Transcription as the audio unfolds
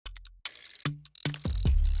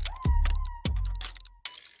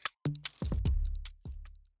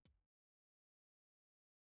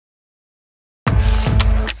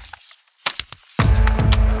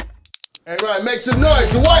All right, make some noise.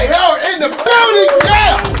 Dwight Howard in the building.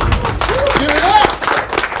 Yeah. Give it up.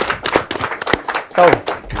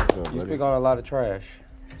 So, you speak on a lot of trash.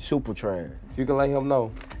 Super trash. If you can let him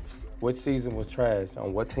know which season was trash,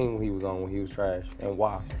 on what team he was on when he was trash, and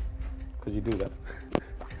why, could you do that?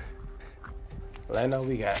 Let know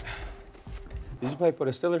we got. Did you play for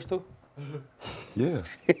the Steelers too? Yeah.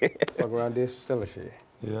 Fuck around this Steelers shit.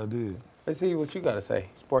 Yeah, I did. Let's see what you gotta say.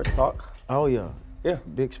 Sports talk. Oh yeah. Yeah.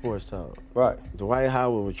 Big sports talk. Right. Dwight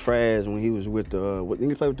Howard was trash when he was with the, didn't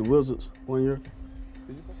he play with the Wizards 1 year?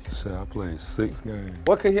 Shit, I played 6 games.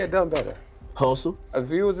 What could he have done better? Hustle. If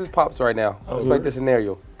he was his pops right now, let's make the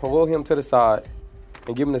scenario. Pull him to the side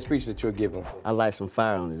and give him the speech that you'll give him. I light some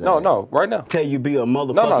fire on his ass. No, right now. Tell you be a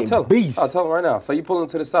motherfucking tell him. beast. I'll tell him right now. So you pull him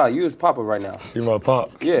to the side. You his papa right now. You my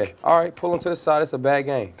pops? Yeah. All right, pull him to the side. It's a bad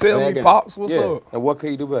game. Tell Bad me, game. Pops, what's Yeah. up? And what could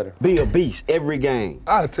you do better? Be a beast every game.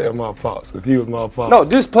 I'd tell my pops if he was my pops. No,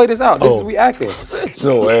 just play this out. This is we acting. Sit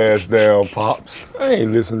your ass down, Pops. I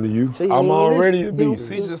ain't listening to you. See, you I'm don't wanna already a listen. beast.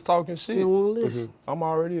 He's just talking shit. You don't want to listen. I'm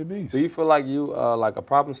already a beast. Do you feel like you like a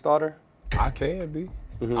problem starter? I can be.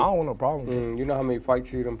 I don't want no problem. with it. You know how many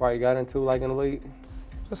fights you done probably got into like in the league?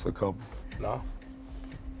 Just a couple. No.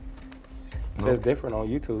 It says different on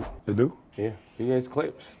YouTube. You do? Yeah, he gets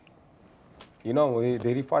clips. You know,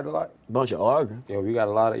 did he fight a lot? Bunch of arguing. Yeah, we got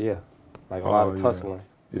a lot of, like a lot of yeah. tussling.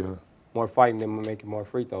 Yeah. More fighting than making more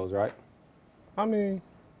free throws, right? I mean,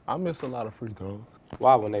 I missed a lot of free throws.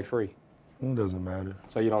 Why when they free? It doesn't matter.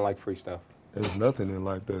 So you don't like free stuff? There's nothing in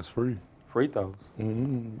life that's free. Free throws.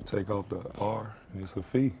 Take off the R and it's a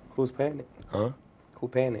fee. Who's paying it? Huh? Who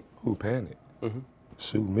paying it? Who panicked?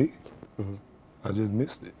 Shoot me. I just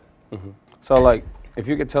missed it. So like, if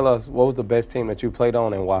you could tell us what was the best team that you played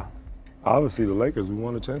on and why? Obviously, the Lakers, we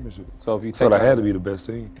won the championship. So if you take So that that, had to be the best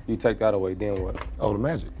team. you take that away, then what? Oh, the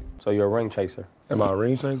Magic. So you're a ring chaser. Am I a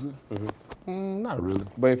ring chaser? Not really.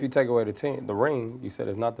 But if you take away the ring, you said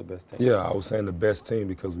it's not the best team. Yeah, I was saying the best team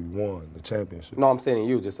because we won the championship. No, I'm saying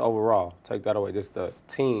you, just overall. Take that away, just the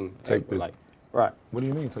team. Take the- like, right. What do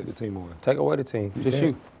you mean take the team away? Take away the team. Just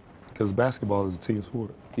can't. you. Because basketball is a team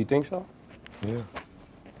sport. You think so? Yeah.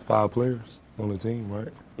 It's 5 players on the team, right?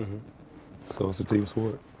 So it's a team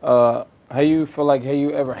sport. How you feel like, have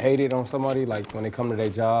you ever hated on somebody, like when they come to their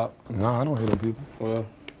job? No, I don't hate on people. Well,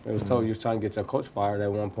 it was told you was trying to get your coach fired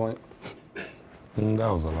at one point. That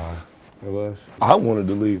was a lie. It was. I wanted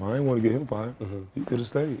to leave. I didn't want to get him fired. He could have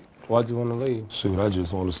stayed. Why'd you want to leave? Shoot, I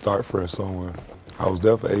just wanted to start fresh somewhere. I was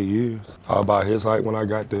there for 8 years. I was about his height when I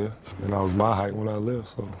got there, and I was my height when I left,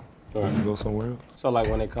 so I had to go somewhere else. So like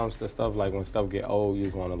when it comes to stuff, like when stuff get old, you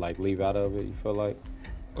just want to like leave out of it, you feel like?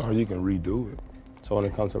 Or you can redo it. So when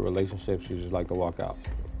it comes to relationships, you just like to walk out?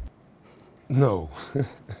 No.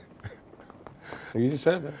 You just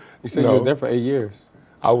said that. You said you No. was there for 8 years.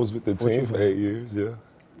 I was with the you team for feel? 8 years, yeah.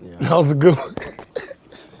 Yeah. That was a good one.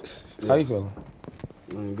 How you feeling?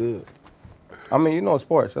 Doing good. I mean, you know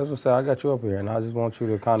sports. That's what I say. I got you up here, and I just want you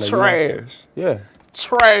to kind of Trash. Yeah.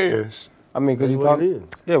 Trash. I mean, cause That's you what talk. it is.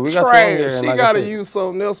 Yeah, we got you on here. Trash. And He like I got to said, use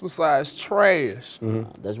something else besides trash.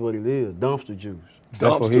 That's what it is. Dumpster juice.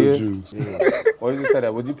 That's what he Dumpster is? juice. Yeah. Why did you say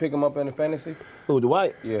that? Would you pick him up in the fantasy Who,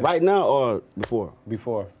 Dwight? Yeah. Right now or before?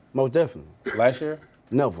 before Most definitely. last year?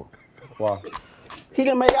 Never. Wow. He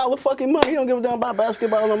can make all the fucking money. He don't give a damn about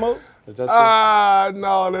basketball no more. Is that true?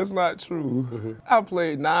 No, that's not true. I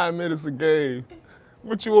played 9 minutes a game.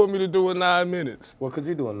 What you want me to do in 9 minutes? What could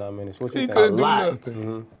you do in 9 minutes? What you He think? couldn't do lot.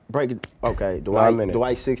 nothing. Break it. Okay, 9 Dwight. minutes.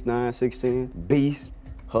 Dwight 6'9", 6'10". Beast.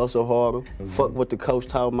 Hustle harder. Fuck what the coach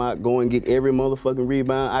talking about. Go and get every motherfucking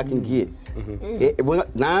rebound I can get.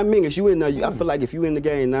 9 minutes, you in there. I feel like if you in the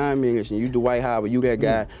game 9 minutes and you Dwight Howard, you that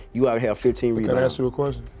guy, you ought to have 15 Can I rebounds. ask you a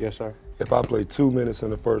question? Yes, sir. If I play 2 minutes in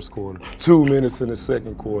the first quarter, 2 minutes in the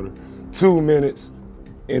second quarter, 2 minutes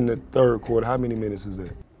in the third quarter, how many minutes is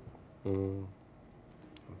that?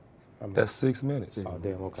 That's 6 minutes. Oh,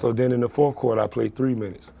 damn, okay. So then in the fourth quarter, I play 3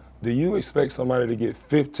 minutes. Do you expect somebody to get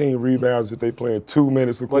 15 rebounds if they playing 2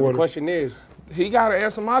 minutes a But quarter? the question is, He got to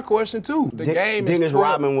answer my question too. The game is Dennis 12.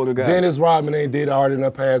 Rodman would have got. Dennis Rodman ain't did hard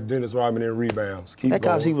enough pass Dennis Rodman in rebounds. Keep That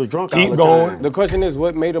 'cause going. he was drunk Keep all the going. time. the question is,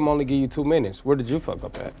 what made him only give you 2 minutes? Where did you fuck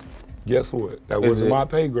up at? Guess what? That Is wasn't it- my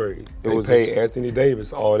pay grade. it They was paid just- Anthony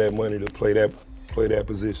Davis all that money to play that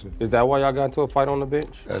position. Is that why y'all got into a fight on the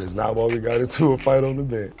bench? That is not why we got into a fight on the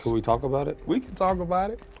bench. Can we talk about it? We can talk about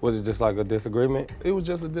it. Was it just like a disagreement? It was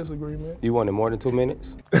just a disagreement. You wanted more than 2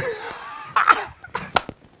 minutes?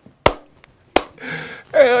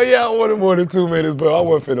 Hell yeah, I wanted more than 2 minutes, but I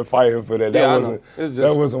wasn't finna fight him for that. Yeah, I That know. wasn't. It's That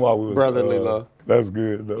just wasn't why we was brotherly love. That's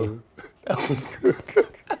good though. That was good.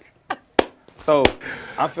 So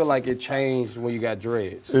I feel like it changed when you got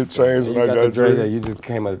dreads. It changed when I got dreads. dreads. You just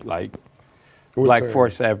came a like What changed?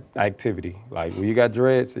 forced activity. Like when you got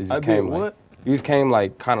dreads, it just came like you just came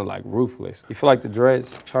like kind of like ruthless. You feel like the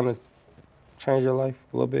dreads trying to change your life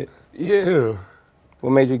a little bit? Yeah.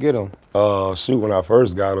 What made you get them? Shoot, when I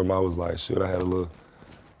first got them, I was like, shit, I had a little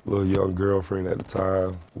young girlfriend at the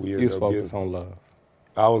time. You was focused on love.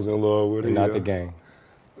 I was in love with her. Not the game.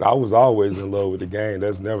 I was always in love with the game.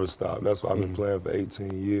 That's never stopped. That's why I've been playing for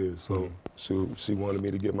 18 years. So she wanted me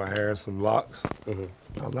to get my hair in some locks. I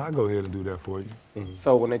was like, I'll go ahead and do that for you.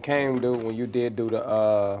 So when it came to, when you did do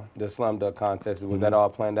the Slam Dunk contest, was that all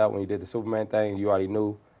planned out when you did the Superman thing? You already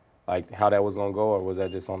knew like how that was gonna go, or was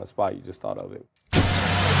that just on the spot, you just thought of it?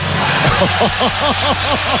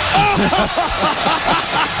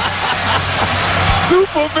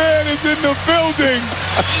 Superman is in the building.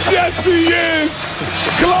 Yes, he is.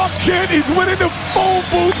 Clark Kent, he's winning the phone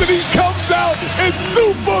booth, and he comes out, and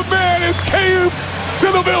Superman has came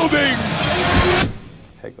to the building.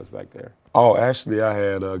 Take us back there. Oh, actually, I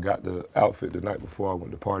had got the outfit the night before I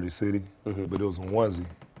went to Party City, but it was a onesie.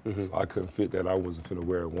 So I couldn't fit that. I wasn't finna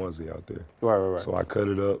wear a onesie out there. Right. So I cut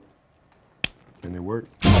it up, and it worked.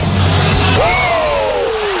 You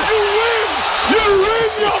win,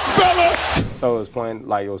 young fella. So it was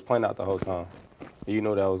playing out the whole time. You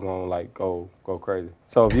knew that was gonna like go crazy.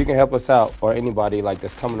 So if you can help us out, or anybody like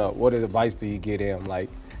that's coming up, what advice do you give them like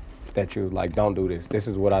that you like, don't do this? This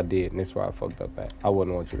is what I did, and this is where I fucked up at. I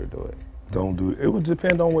wouldn't want you to do it. Don't do it. It would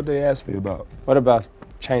depend on what they ask me about. What about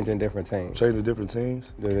changing different teams? Changing different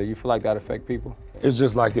teams? Do you feel like that affect people? It's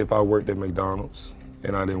just like if I worked at McDonald's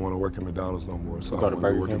and I didn't want to work at McDonald's no more, so I wanted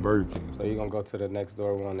to work at Burger King. So you're gonna go to the next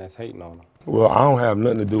door one that's hating on them? Well, I don't have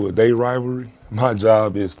nothing to do with their rivalry. My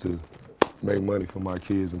job is to make money for my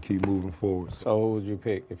kids and keep moving forward. So who would you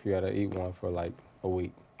pick if you had to eat one for like a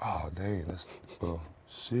week? Oh, dang,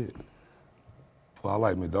 shit. Well, I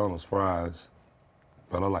like McDonald's fries,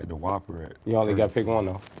 but I like the Whopper at. You only got to pick one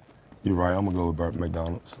though. You're right, I'm gonna go with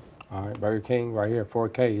McDonald's. All right, Burger King right here,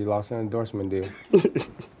 4K, he lost an endorsement deal.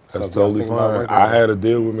 That's totally fine. I had a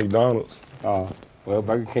deal with McDonald's. Oh, well,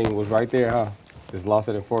 Burger King was right there, huh? Just lost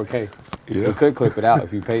it in 4K. Yeah. We could clip it out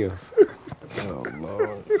if you pay us. Oh,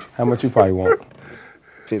 Lord. How much you probably want?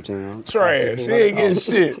 15. Trash. He ain't getting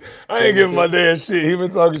shit. I ain't giving my dad shit. He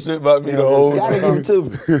been talking shit about me the whole Gotta give it to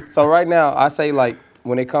me. So right now, I say like,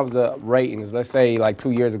 when it comes to ratings, let's say like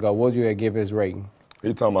 2 years ago, what would you give his rating?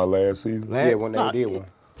 You talking about last season? Yeah, when they did one.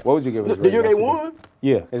 What would you give his rating? The year they won?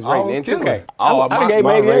 Yeah, his rating in 2K. I gave him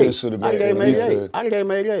 88. I gave him 88. I gave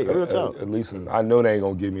him 88. Real talk. At least, I know they ain't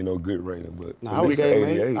gonna give me no good rating, but I would have gave him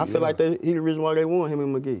 88. I feel like he the reason why they won, him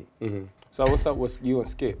and McGee. So what's up with you and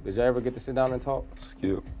Skip? Did y'all ever get to sit down and talk?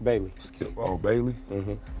 Skip. Bailey. Skip. Oh, Bailey?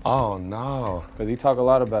 Oh, no. Because he talk a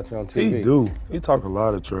lot about you on TV. He do. He talk a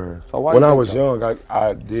lot of trash. So why when I was young,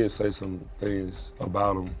 I did say some things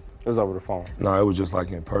about him. It was over the phone. No, it was just like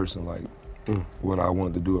in person, like what I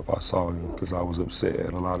wanted to do if I saw him, because I was upset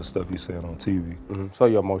at a lot of stuff he said on TV. So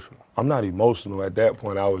you're emotional? I'm not emotional. At that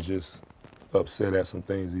point, I was just upset at some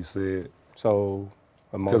things he said. So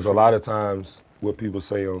emotional? Because a lot of times, what people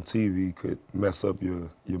say on TV could mess up your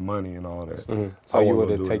money and all that. So you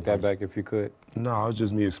would take that back if you could? No, it's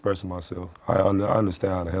just me expressing myself. I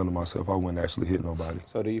understand how to handle myself. I wouldn't actually hit nobody.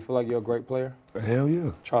 So do you feel like you're a great player? Hell yeah.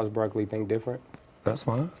 Charles Barkley think different? That's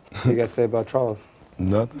fine. What you got to say about Charles?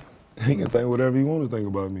 Nothing. He can think whatever he want to think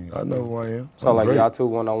about me. I know who I am. So like y'all two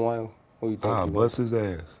one-on-one, who you think? I'll bust his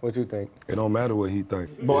ass. What you think? It don't matter what he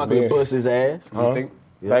think. Barkley bust his ass. You think?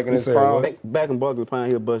 Back in his prime? Back in Barkley prime,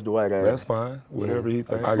 he'll bust Dwight ass. That's fine. Whatever he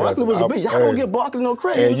thinks. Barkley was a beast. Y'all don't give Barkley no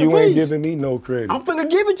credit. And you ain't giving me no credit. I'm finna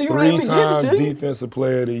give it to you. Three-time defensive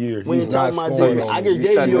player of the year. When He's not scoring on I just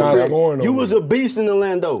gave you your credit. You was a beast in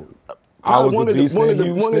Orlando. I was a beast in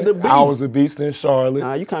Houston. I was a beast in Charlotte.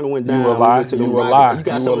 Nah, you kind of went down. You a lie. You a lie.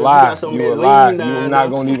 You a lie. You a lie. You're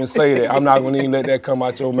not going to even say that. I'm not going to even let that come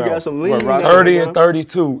out your mouth. You got some lean 30 and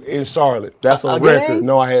 32 in Charlotte. That's a record.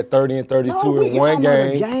 No, I had 30 and 32 in one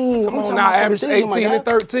game. Come on now, average 18 and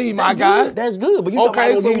 13, my guy. That's good, but you talking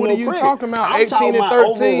about so what are you talking about? 18 and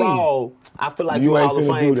 13. Overall, I feel like you're a Hall of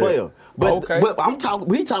Fame player. But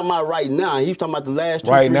we talking about right now. He's talking about the last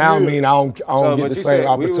 2 Right now, I mean, I don't get the same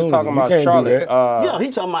opportunity. We was talking about Charlotte. Yeah,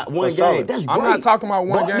 he's talking about one game. That's great. I'm not talking about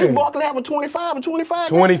one game. Did Barkley have a 25 and 25?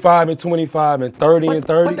 25 and 25 and 30 and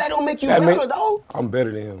 30. But that don't make you better, though. I'm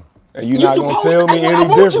better than him. And you're not going to tell me any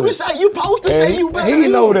different. You supposed to say you better. He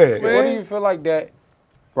know that. What do you feel like that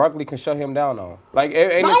Barkley can shut him down on? Like,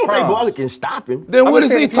 I don't think Barkley can stop him. Then what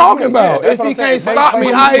is he talking about? If he can't stop me,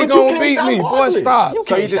 how he gonna beat me? Boy, stop.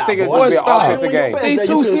 So you just think it's going to be an offensive game? He's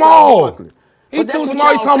too small. He too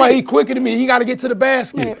smart. He talking about he quicker than me. He got to get to the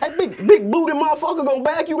basket. Man, that big booty motherfucker gonna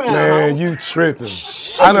back you in. Man, you tripping.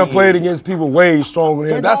 I done played against people way stronger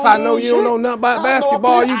than him. That's how I know you don't know nothing about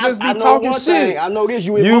basketball. You just be talking shit. I know this.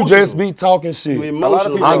 You emotional. You just be talking shit. You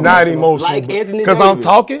emotional. I'm not emotional. Because I'm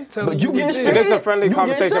talking. But you get sad. This is a friendly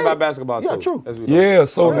conversation about basketball, too. Yeah, true. Yeah,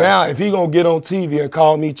 so now if he gonna get on TV and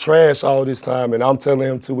call me trash all this time and I'm telling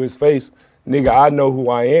him to his face, nigga, I know who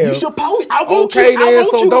I am. You supposed. I want okay, you. then, I want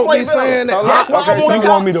so you don't to play be better. saying that. That's why I You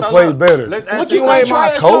want me to play better. What You ain't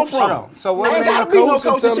my coach. So what ain't made gotta you be no Coach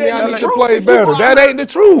and coach tell to me tell I you need the to truth. play If you better. go out- That ain't the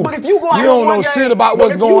truth. But if you go out You don't in know one shit game- about but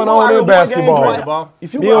what's if you going go on out in one basketball. game,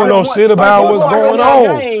 if You don't know shit about what's going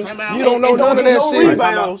on. You don't know none of that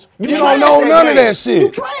shit. You don't know none of that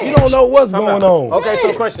shit. You don't know what's going on. Okay,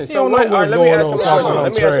 so question. You don't know what's going on talking about Let me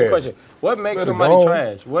ask you a trash. question. What makes Better somebody go on.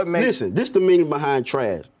 trash? What makes... Listen, this the meaning behind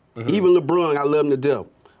trash. Even LeBron, I love him to death.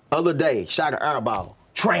 Other day, shot an air ball.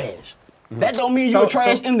 Trash. That don't mean you're a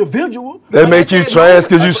trash individual. That But make at you that trash moment-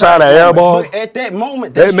 because you shot an air ball? But at that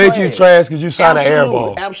moment, that's That make you trash because you shot an air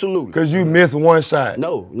ball. Absolutely. Because you missed one shot.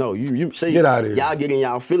 No, you see. Get out of here. Y'all getting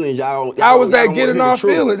y'all feelings. Y'all. How was that don't getting wanna hear our the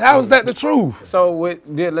truth. feelings? How is that the truth? So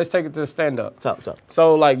let's take it to stand-up. Top.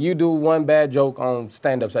 So like you do one bad joke on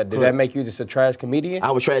stand-up set. Did that make you just a trash comedian?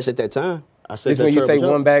 I was trash at that time. I said This that when you say terrible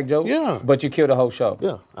joke. one bad joke? Yeah. But you kill the whole show?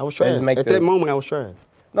 Yeah, I was trash. Just make At the- that moment, I was trash.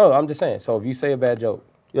 No, I'm just saying. So if you say a bad joke,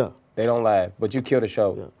 Yeah. they don't laugh, but you kill the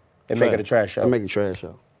show. Yeah. And make it a trash show. I make it a trash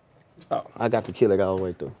show. Oh. I got to kill it all the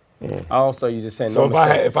way through. Also, you just saying So no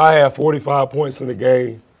mistake. if I had 45 points in the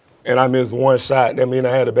game and I missed one shot, that mean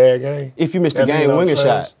I had a bad game? If you missed the That mean game I'm winning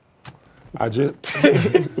trash? shot, I just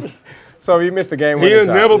So you missed the game. he'll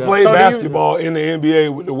never play So do you- basketball in the NBA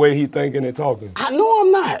with the way he thinking and talking. I know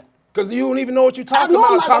I'm not. Cause you don't even know what you're I talking know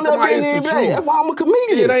I'm about. not Talking gonna about be is in the the NBA. That's truth. why I'm a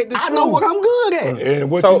comedian. It ain't the I know truth. what I'm good at. And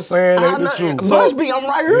what So- you saying I ain't the know, truth. must be. I'm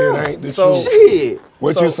right here. It ain't the So- truth. Shit.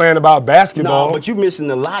 What you saying about basketball? No, but you missing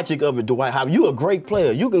the logic of it, Dwight Howard. You a great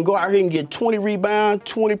player. You can go out here and get 20 rebounds,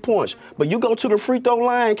 20 points. But you go to the free throw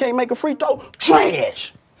line, can't make a free throw,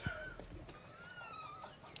 trash.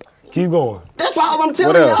 Keep going. That's all I'm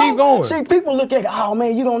telling What y'all. else? Keep going. See, people look at, oh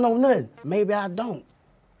man, you don't know nothing. Maybe I don't.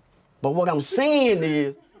 But what I'm saying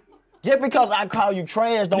is, just because I call you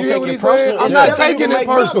trash, don't You hear take what it he's saying? personal. I'm It's not telling you taking to it make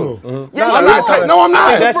personal. better. Yes, I'm you not are. taking. No, I'm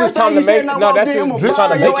not. That's his First time thing to he said, make. No, that's I'm his gonna trying to fire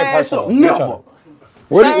make your it ass up. personal. Never.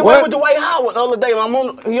 What- Same way what? with Dwight Howard the other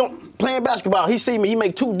day. He playing basketball. He see me. He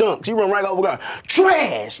make 2 dunks. He run right over there.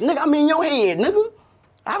 Trash, nigga. I'm in your head, nigga.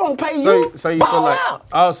 I don't pay you. So you Ball feel like, out.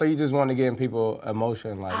 oh, so you just want to give people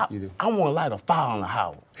emotion like you do. I want to light a fire on the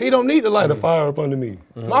Howard. He don't need to light a fire up under me.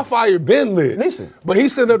 My fire been lit. Listen. But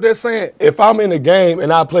he's sitting up there saying, if I'm in a game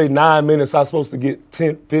and I play 9 minutes, I'm supposed to get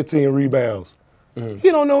 10, 15 rebounds.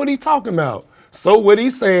 He don't know what he's talking about. So what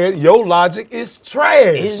he's saying, your logic is trash.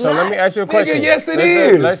 It's So let me ask you a question. Nigga, yes, it let's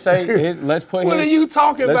is. Let's say, let's put What his. are you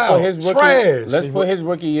talking let's about? Put his rookie, Trash. Let's put his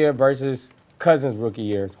rookie year versus Cousins' rookie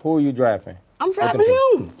years. Who are you drafting? I'm driving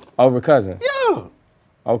him. Over Cousins? Yeah.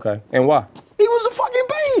 Okay. And why? He was a fucking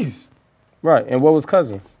beast. Right. And what was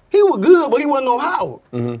Cousins? He was good, but he wasn't no Howard.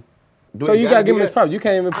 So you gotta give him his props. You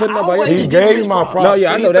can't even put nobody. He gave my props. No,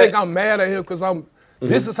 yeah, I See, know you that. think I'm mad at him because I'm.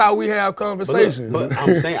 This is how we have conversations. But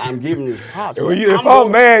I'm saying I'm giving his props. If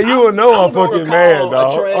I'm mad, you will know I'm fucking mad,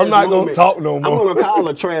 dog. I'm not gonna talk no more. I'm gonna call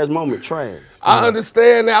a trash moment trash. I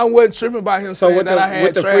understand that. I wasn't tripping about him So saying with that I had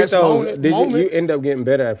with the free trash throws, moments. did you end up getting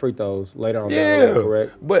better at free throws later on? down the Yeah, road,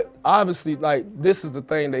 correct. but obviously, like this is the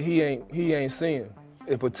thing that he ain't seeing.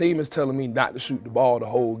 If a team is telling me not to shoot the ball the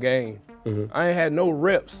whole game, I ain't had no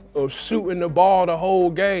reps of shooting the ball the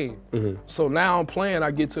whole game. So now I'm playing.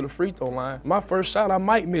 I get to the free throw line. My first shot, I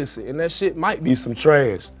might miss it, and that shit might be some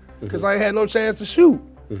trash because I ain't had no chance to shoot.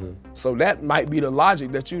 So that might be the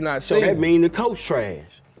logic that you're not So seeing. that mean the coach trash.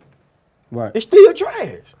 Right. It's still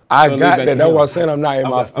trash. I So got leave that. it That's in. why I'm saying I'm not in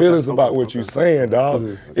my feelings about what you're saying,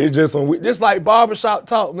 dog. It's just when just like barbershop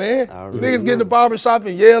talk, man. Niggas get in the barbershop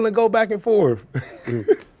and yell and go back and forth.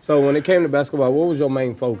 So when it came to basketball, what was your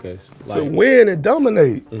main focus? To win and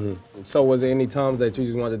dominate. So was there any times that you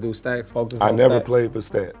just wanted to do stacks, focus I on never stacks? played for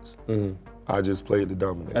stats. I just played to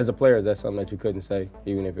dominate. As a player, is that something that you couldn't say,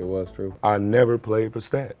 even if it was true? I never played for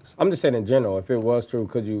stats. I'm just saying in general, if it was true,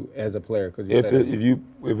 could you, as a player, could you If say it,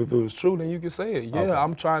 that? if it was true, then you can say it. Yeah, Okay.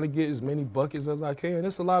 I'm trying to get as many buckets as I can.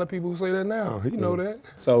 There's a lot of people who say that now. You know that.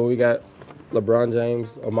 So we got LeBron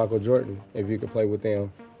James or Michael Jordan. If you could play with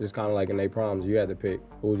them, just kind of like in their primes, you had to pick.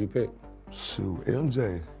 Who would you pick? Shoot,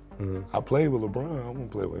 MJ. I played with LeBron. I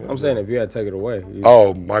won't play with MJ. I'm saying if you had to take it away,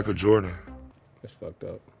 Oh, Michael Jordan. it's fucked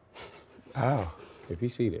up. How? If you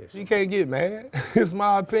see this. You can't get mad. It's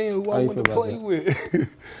my opinion who How I you want to feel play about with.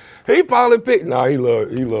 He probably picked. Nah, he love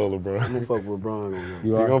LeBron. I'm gonna fuck with LeBron on that. He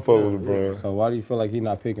gonna fuck with LeBron. So why do you feel like he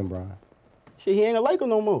not picking Bron? Shit, he ain't a Laker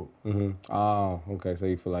no more. Oh, okay. So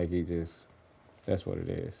you feel like he just, that's what it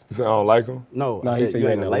is. You say I don't like him? No, No, I he said said you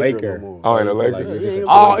you ain't a ain't a Laker Laker. no more. Oh, ain't a Like Laker. you just-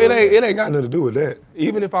 Oh, it ain't got nothing to do with that.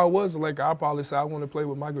 Even if I was like, I'd probably say I want to play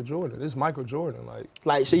with Michael Jordan. This Michael Jordan, like.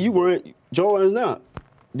 Like, so you weren't Jordans now.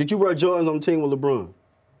 Did you wear Jordans on the team with LeBron?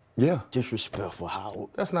 Yeah. Disrespectful, Howard.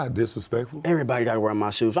 That's not disrespectful. Everybody gotta wear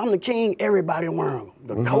my shoes. I'm the king, everybody wear them.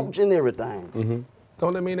 The coach and everything.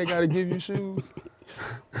 Don't that mean they gotta give you shoes?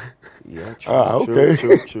 Yeah, true, okay.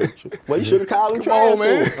 true. Well, you should have called him Come on, trash,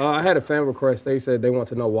 man. fool. I had a fan request. They said they want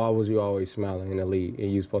to know why was you always smiling in the league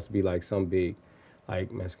and you supposed to be like some big,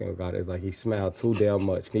 like Mexican guy that's like he smiled too damn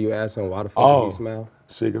much. Can you ask him why the fuck did he smile?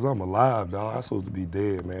 Shit, cause I'm alive, dog. I'm supposed to be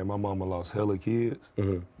dead, man. My mama lost hella kids.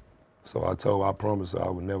 So I promised her I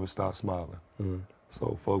would never stop smiling.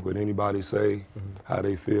 So folk, would anybody say how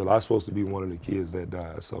they feel? I'm supposed to be one of the kids that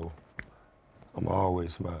died, so I'm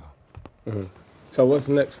always smile. So what's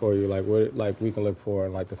next for you? Like what like we can look for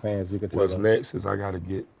and like the fans you can tell What's us? next is I gotta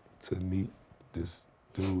get to meet this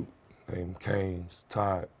dude named Canes,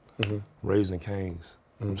 Todd, Raising Canes.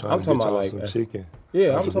 I'm trying to talking get about y'all like some chicken.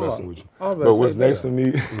 Yeah, I'm just talking messing about. with you. I was about But to what's say next that. to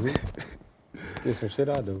me There's some shit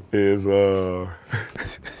I do. is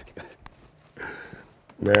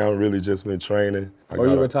man, I've really just been training. Are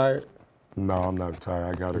you retired? No, I'm not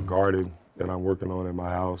retired. I got a garden that I'm working on in my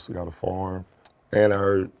house. I got a farm. And I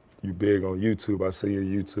heard you big on YouTube. I see your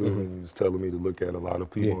YouTube and you was telling me to look at a lot of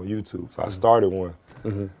people on YouTube. So I started one.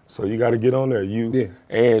 So you got to get on there, you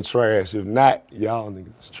and Trashh. If not, y'all niggas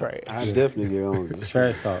is trash. I definitely get on this.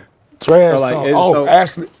 Trash talk. Trash So, like, talk. it's Oh, so-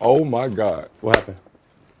 actually, oh my God. What happened?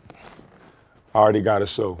 I already got a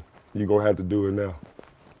show. You're going to have to do it now.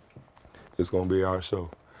 It's going to be our show.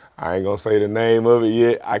 I ain't going to say the name of it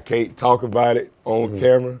yet. I can't talk about it on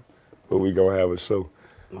camera, but we going to have a show.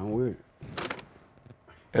 I'm weird.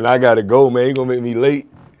 And I got to go, man. You going to make me late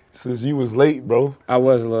since you was late, bro. I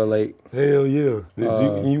was a little late. Hell yeah.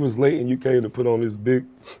 You was late and you came to put on this big,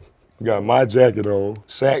 you got my jacket on,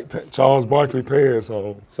 Charles Barkley pants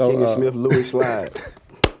on. So Kenny Smith, Louis slides.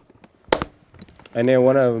 and then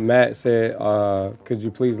one of them, Matt said, could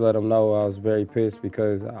you please let him know I was very pissed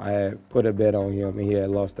because I had put a bet on him and he had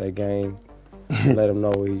lost that game. Let him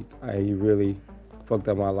know he really fucked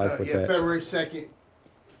up my life with that. February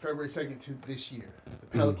 2nd to this year. The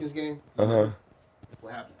Pelicans game.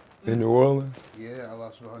 What happened? In New Orleans? Yeah, I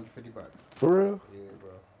lost $150. For real? Yeah, bro.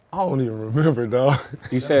 I don't even remember, dog.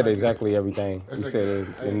 You said exactly everything. You Like, said it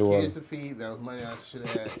I in had New kids Orleans. to feed. That was money I should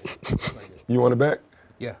have had. Like that. You want it back?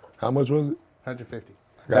 Yeah, How much was it? 150.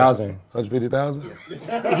 1,000. 150,000?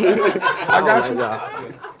 I got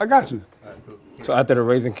you. I got you. So after the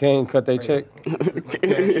Raising King cut their check,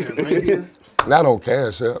 Right here. Not on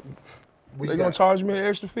Cash App. They gonna charge me an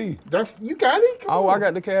extra fee. You got it? Come Oh, on. I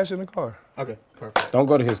got the cash in the car. Okay, perfect. don't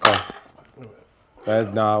go to his car.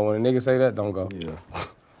 Nah, when a nigga say that, don't go.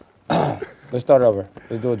 Yeah. Let's start over.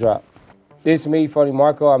 Let's do a drop. This me, Funny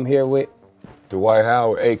Marco. I'm here with. Dwight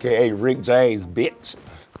Howard, AKA Rick James, bitch.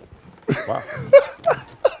 Wow.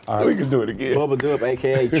 We can do it again. Bubba Dub,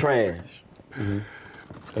 a.k.a. Trash. And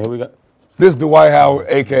here we go. This Dwight Howard,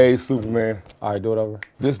 AKA Superman. All right, do it over.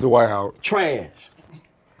 This Dwight Howard. Trash.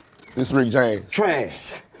 This Rick James.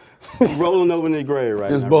 Trash. He rolling over in his grave right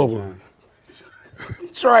This now. Bubba.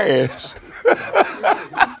 Trash.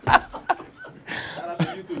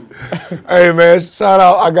 Hey man, shout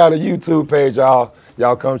out. I got a YouTube page, y'all.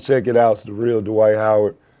 Y'all come check it out. It's the real Dwight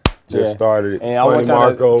Howard. Just started it. And I want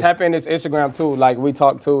y'all to tap in his Instagram too. Like we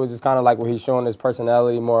talked to, it's just kind of like what he's showing his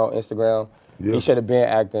personality more on Instagram. Yeah. He should have been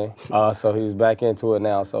acting, so he's back into it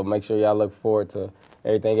now. So make sure y'all look forward to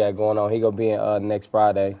everything he got going on. He gonna be in next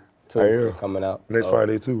Friday too, coming out. Next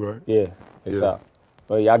Friday too, right? Yeah, it's Yeah. out.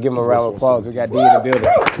 But y'all give him a round of applause. We got D in the building.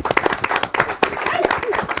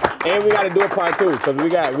 And we got to do a part two, so we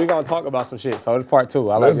gonna talk about some shit. So it's part two.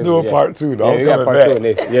 Let's do a part two, though. Yeah, I'm we got coming part two back. in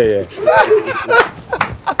this.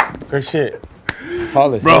 Yeah. Good shit.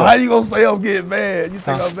 Polish. Bro, how you gonna say I'm getting mad? You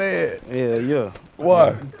think I'm mad? Yeah.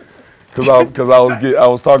 Why? Cause I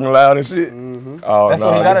was talking loud and shit. Oh, That's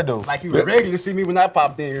what he gotta do. Like he was ready to see me when I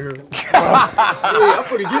popped in here. Yeah, I'm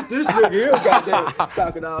finna get this nigga here, goddamn,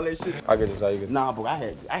 talking all that shit. I get this. How you get this? Nah, but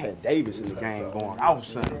I had Davis in the game going. I was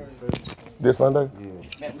saying. This Sunday?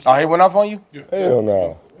 Oh, he went up on you? Hell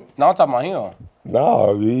no. No, I'm talking about him.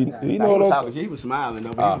 No, he know what I'm talking. He was smiling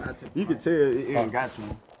though, but you could tell it ain't got to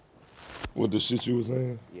him. What the shit you was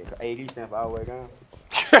saying? Yeah, 'cause AD stand for all the way down.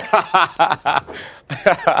 You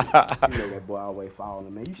know that boy always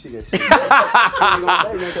falling, man. You should have shit. You ain't gonna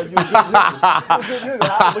say nothing 'cause you a good nigga.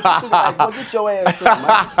 But you should like, go get your ass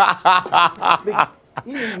up, man.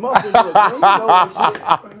 He need muscle, man. You know that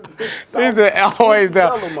shit. He's always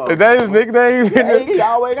down. Is that his nickname? Yeah, he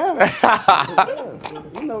always down. Yeah,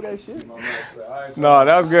 you know that shit. No,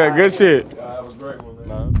 that was good. Good shit. That was a great one,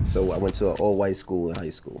 man. So I went to an all-white school in high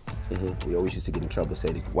school. We always used to get in trouble,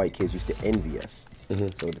 say the white kids used to envy us.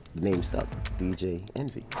 So the name stuck, DJ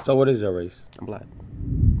Envy. So what is your race? I'm black.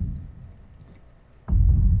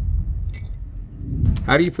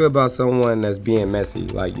 How do you feel about someone that's being messy?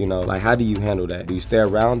 Like, you know, like how do you handle that? Do you stay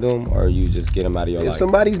around them or you just get them out of your life? If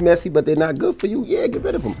somebody's messy but they're not good for you, yeah, get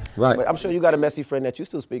rid of them. Right. But I'm sure you got a messy friend that you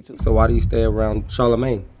still speak to. So why do you stay around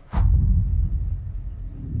Charlamagne?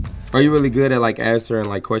 Are you really good at like answering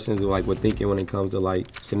like questions or like with thinking when it comes to like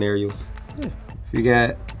scenarios? Yeah. If you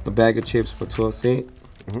got a bag of chips for 12 cents,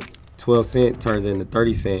 12 cents turns into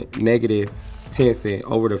 30 cents, negative 10 cents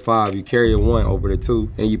over to 5, you carry a 1 over to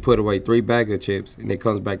 2, and you put away 3 bags of chips, and it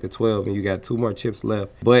comes back to 12, and you got 2 more chips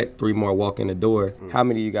left, but 3 more walk in the door. How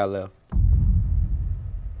many you got left?